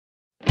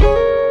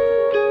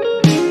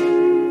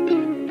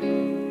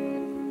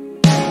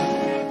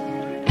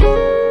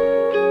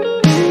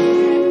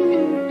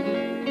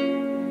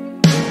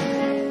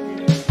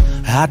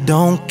I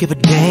don't give a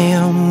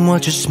damn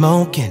what you're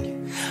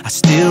smoking. I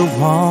still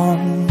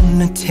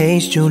wanna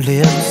taste your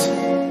lips.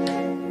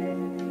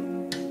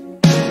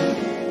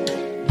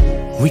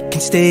 We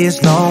can stay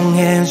as long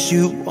as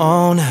you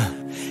wanna,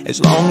 as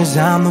long as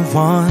I'm the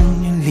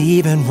one you're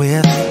leaving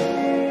with.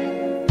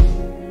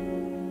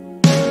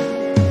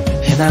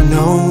 And I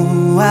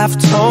know I've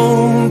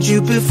told you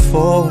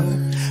before,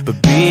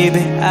 but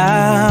baby,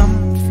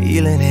 I'm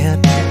feeling it.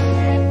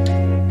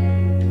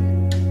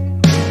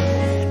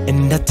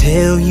 And I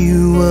tell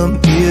you a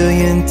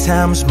million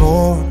times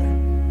more,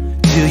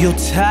 till you're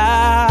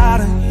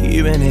tired of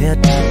hearing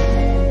it.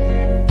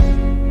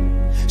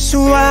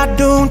 So why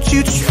don't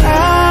you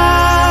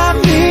try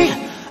me?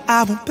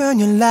 I will burn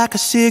you like a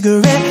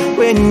cigarette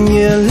when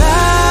you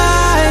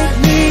like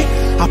me.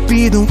 I'll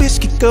be the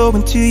whiskey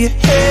going to your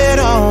head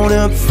on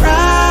a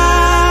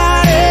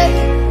Friday.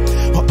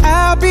 Or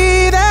I'll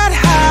be that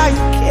high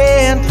you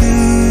can't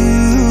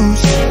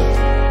lose,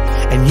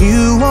 and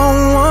you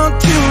won't want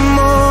to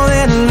more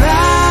than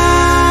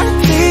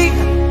likely.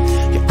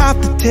 You're out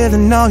there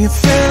telling all your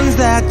friends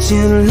that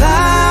you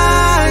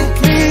like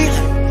me,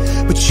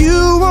 but you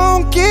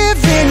won't give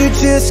in, you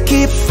just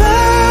keep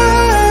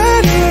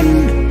fighting.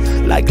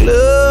 Like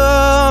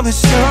love is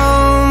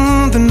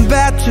something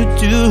bad to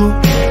do.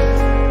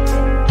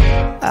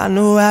 I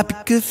know I'd be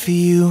good for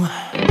you.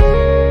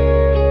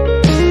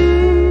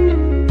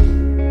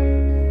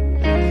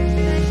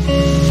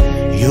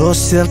 You're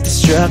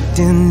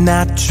self-destructing,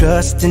 not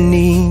trusting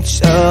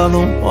each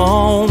other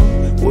won't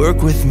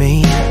work with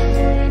me.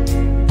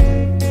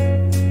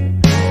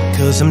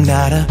 Cause I'm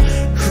not a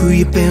who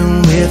you've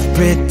been with,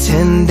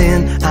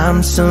 pretending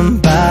I'm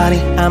somebody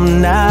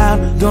I'm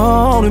not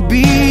gonna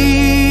be.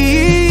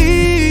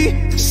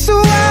 So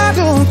why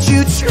don't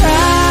you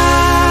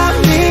try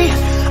me?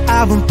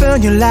 I won't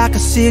burn you like a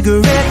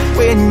cigarette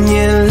when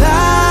you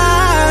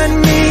lie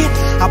me.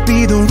 I'll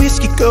be the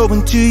whiskey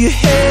going to your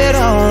head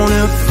on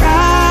a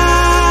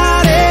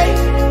Friday.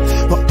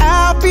 Well,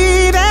 I'll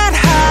be that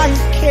high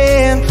you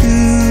can't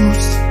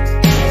lose,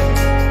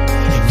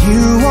 and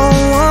you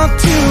won't want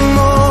to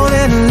more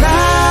than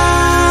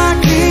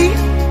likely.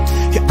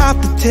 You're out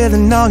there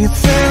telling all your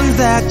friends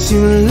that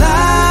you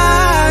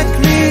like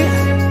me,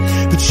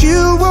 but you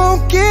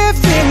won't give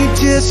in, you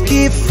just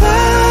keep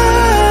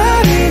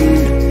fighting.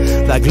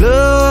 Like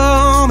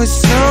love is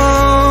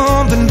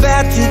something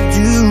bad to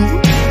do.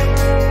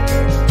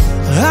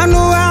 I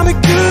know I'll be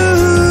good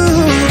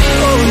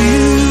for you.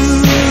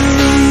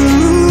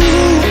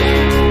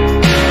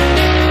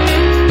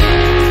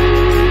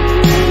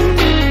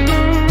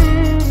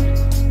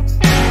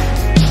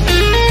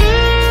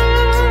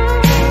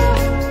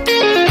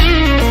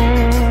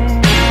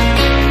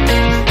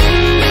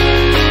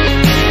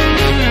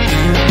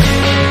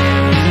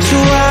 So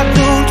why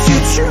don't you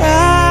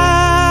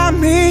try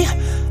me?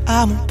 I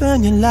won't burn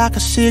you like a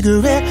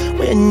cigarette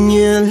when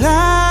you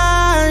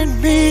light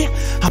me.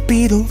 I'll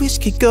be the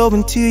whiskey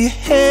going to your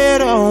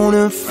head on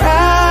a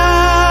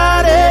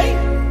Friday.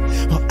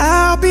 Or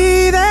I'll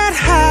be that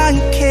high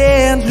you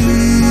can't lose.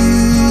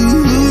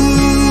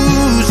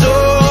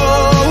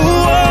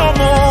 Oh,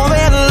 more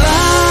than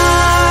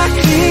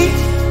likely.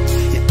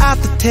 You're out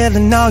there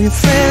telling all your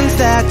friends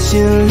that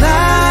you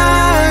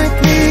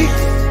like me,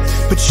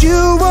 but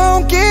you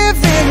won't give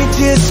in, you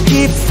just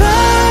keep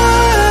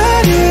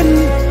fighting.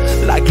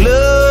 Like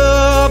love